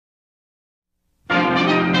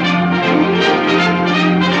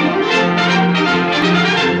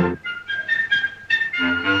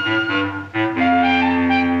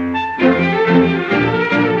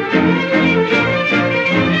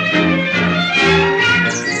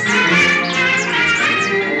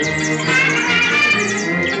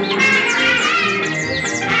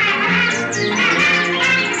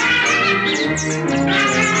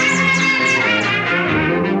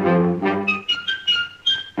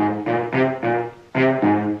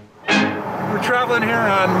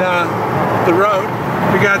the road.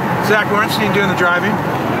 We got Zach Ornstein doing the driving.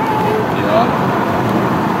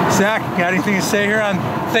 Yeah. Zach, got anything to say here on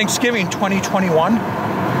Thanksgiving 2021?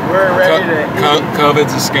 We're ready to eat.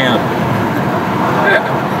 COVID's a scam.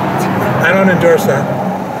 I don't endorse that.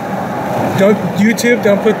 Don't YouTube,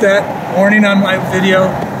 don't put that warning on my video.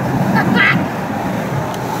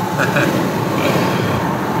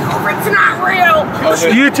 It's not real.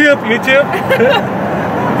 YouTube.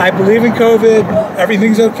 I believe in COVID.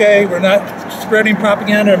 Everything's okay. We're not spreading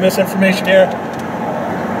propaganda or misinformation here.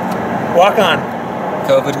 Walk on.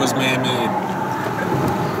 COVID was man-made.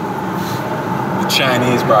 The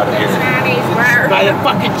Chinese brought it here. By the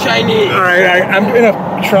fucking Chinese. All right, I'm in a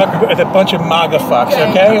truck with a bunch of MAGA fucks,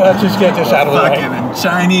 okay? Let's just get this out of the way. Fucking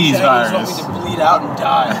Chinese virus. Want me to bleed out and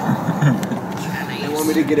die. They want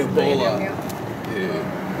me to get Ebola. Dude.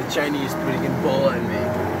 The Chinese putting Ebola in me.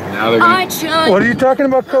 Now they're gonna... What are you talking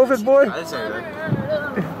about, COVID boy? I didn't say that.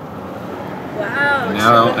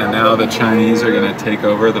 Wow. And now the Chinese are gonna take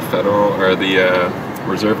over the federal or the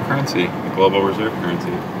reserve currency, the global reserve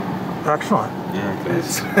currency. Excellent. Yeah,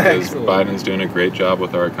 because Biden's doing a great job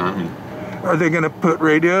with our economy. Are they going to put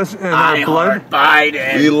radios in our blood?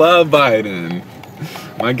 Biden. We love Biden.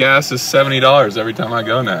 My gas is $70 every time I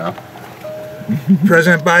go now.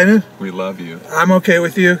 President Biden, We love you. I'm okay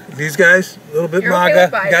with you. These guys, a little bit You're okay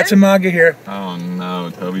MAGA. with Biden? Got some MAGA here. Oh no,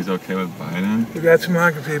 Toby's okay with Biden. We got some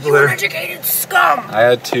MAGA people there. Uneducated scum. I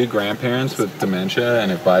had 2 grandparents with dementia,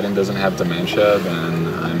 and if Biden doesn't have dementia, then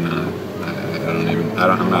I'm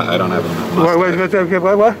not. I don't have a mustache.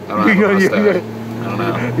 What? I don't have a mustache. I don't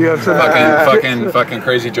know. You have some Fucking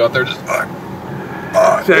crazy Joe out there just.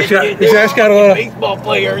 Zach's got a little baseball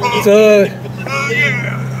player. Let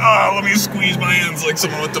me squeeze my hands like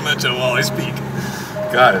someone with dementia while I speak.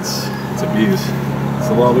 God, it's abuse. It's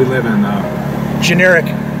the world we live in now. generic.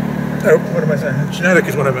 Oh, what am I saying? Genetic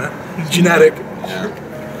is what I meant. Genetic. Yeah.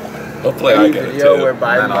 Hopefully I get it Video too. where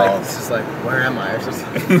Biden And I'll- it's just like, where am I? It's just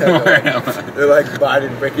like, Where am I? they're like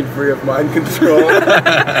Biden breaking free of mind control.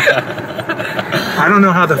 I don't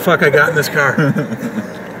know how the fuck I got in this car.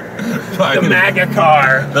 The MAGA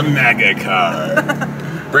car. The MAGA car.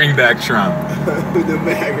 Bring back Trump. The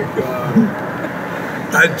MAGA car.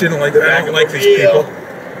 I didn't like these people.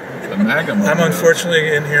 The MAGA mobile. I'm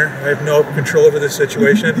unfortunately in here. I have no control over this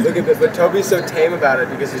situation. Look at this, but Toby's so tame about it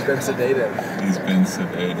because he's been sedated. He's been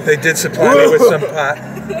sedated. They did supply me with some pot.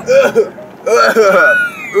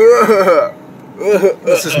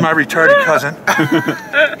 This is my retarded cousin.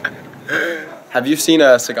 Have you seen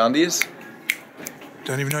Sagandis?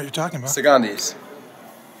 Don't even know what you're talking about. Sagandis.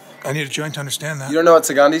 I need a joint to understand that. You don't know what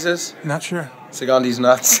Sagandis is? Not sure. Sagandis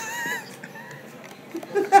nuts.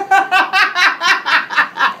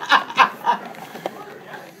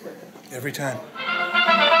 Every time.